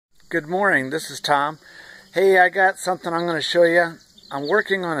Good morning, this is Tom. Hey, I got something I'm going to show you. I'm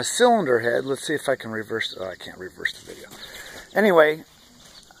working on a cylinder head. Let's see if I can reverse it. Oh, I can't reverse the video. Anyway,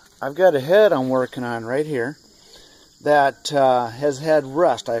 I've got a head I'm working on right here that has had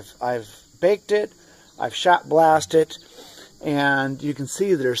rust. I've baked it, I've shot blasted it, and you can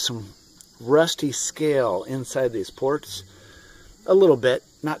see there's some rusty scale inside these ports. A little bit,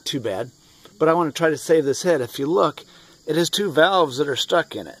 not too bad. But I want to try to save this head. If you look, it has two valves that are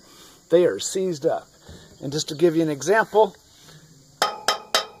stuck in it. They are seized up. And just to give you an example,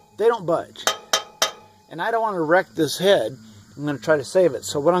 they don't budge. And I don't want to wreck this head. I'm going to try to save it.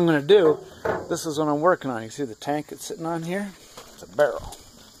 So what I'm going to do, this is what I'm working on. You see the tank it's sitting on here? It's a barrel.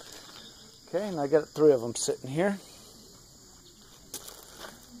 Okay, and I got three of them sitting here.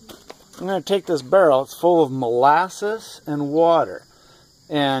 I'm going to take this barrel. It's full of molasses and water.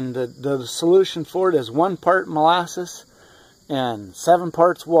 And the solution for it is 1 part molasses and 7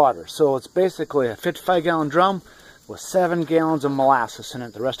 parts water. So it's basically a 55-gallon drum with 7 gallons of molasses in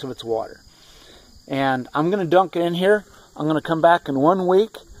it. The rest of it's water. And I'm going to dunk it in here. I'm going to come back in 1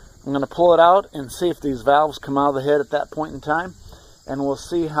 week. I'm going to pull it out and see if these valves come out of the head at that point in time. And we'll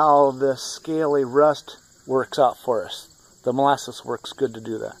see how this scaly rust works out for us. The molasses works good to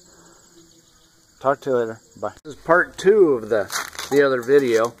do that. Talk to you later. Bye. This is part 2 of the other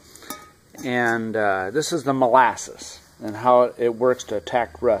video. And this is the molasses and how it works to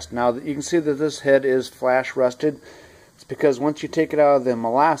attack rust. Now you can see that this head is flash rusted. It's because once you take it out of the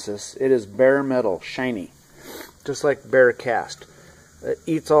molasses, it is bare metal, shiny, just like bare cast. It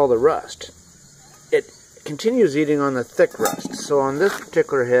eats all the rust. It continues eating on the thick rust. So on this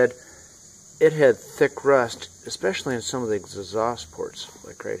particular head, it had thick rust, especially in some of the exhaust ports,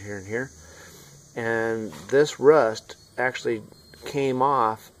 like right here and here. And this rust actually came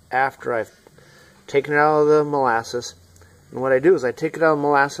off after I've taken it out of the molasses. And what I do is I take it out of the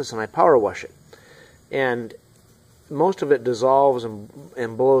molasses and I power wash it. And most of it dissolves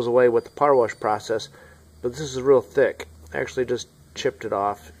and blows away with the power wash process, but this is real thick. I actually just chipped it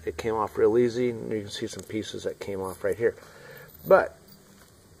off. It came off real easy, and you can see some pieces that came off right here. But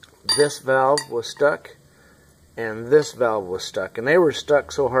this valve was stuck, and this valve was stuck, and they were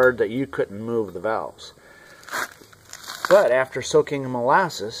stuck so hard that you couldn't move the valves. But after soaking in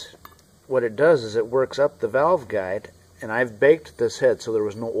molasses, what it does is it works up the valve guide, and I've baked this head so there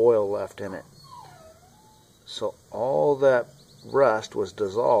was no oil left in it. So all that rust was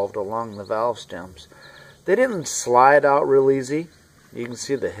dissolved along the valve stems. They didn't slide out real easy. You can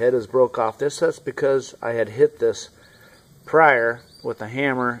see the head is broke off this. That's because I had hit this prior with a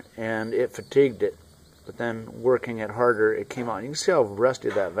hammer and it fatigued it. But then working it harder, it came out. You can see how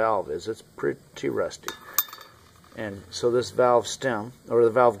rusty that valve is. It's pretty rusty. And so this valve stem, or the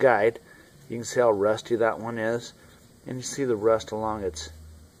valve guide, you can see how rusty that one is. And you see the rust along its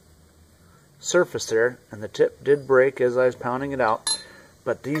surface there. And the tip did break as I was pounding it out.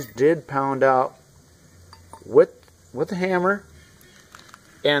 But these did pound out with a hammer.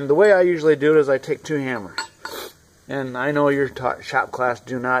 And the way I usually do it is I take 2 hammers. And I know your shop class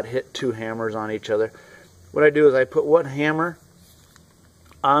do not hit 2 hammers on each other. What I do is I put one hammer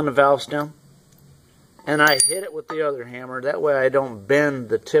on the valve stem, and I hit it with the other hammer. That way I don't bend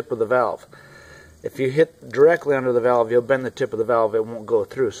the tip of the valve. If you hit directly under the valve, you'll bend the tip of the valve. It won't go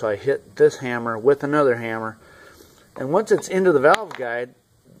through. So I hit this hammer with another hammer. And once it's into the valve guide,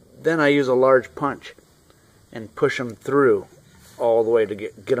 then I use a large punch and push them through all the way to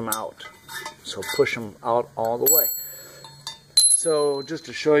get them out. So push them out all the way. So just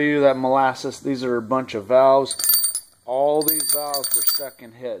to show you that molasses, these are a bunch of valves. All these valves were stuck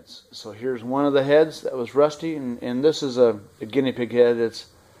in heads. So here's one of the heads that was rusty, and this is a guinea pig head. It's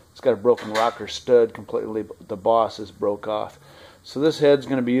got a broken rocker stud completely. The boss is broke off. So this head's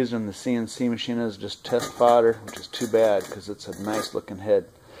going to be used in the CNC machine as just test fodder, which is too bad because it's a nice looking head.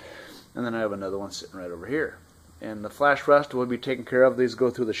 And then I have another one sitting right over here. And the flash rust will be taken care of. These go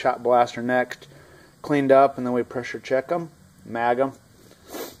through the shot blaster next, cleaned up, and then we pressure check them, mag them,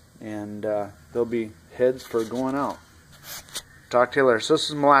 and they'll be heads for going out. Talk to you later. So this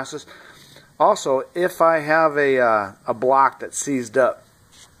is molasses. Also, if I have a block that's seized up,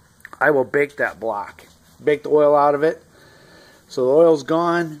 I will bake that block. Bake the oil out of it. So the oil's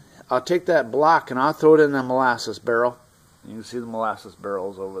gone. I'll take that block and I'll throw it in the molasses barrel. You can see the molasses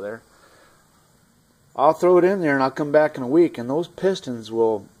barrels over there. I'll throw it in there and I'll come back in a week, and those pistons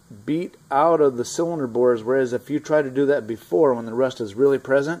will beat out of the cylinder bores, whereas if you try to do that before when the rust is really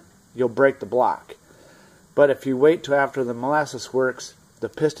present, you'll break the block. But if you wait till after the molasses works, the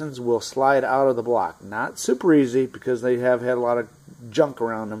pistons will slide out of the block. Not super easy because they have had a lot of junk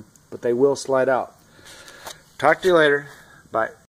around them, but they will slide out. Talk to you later. Bye.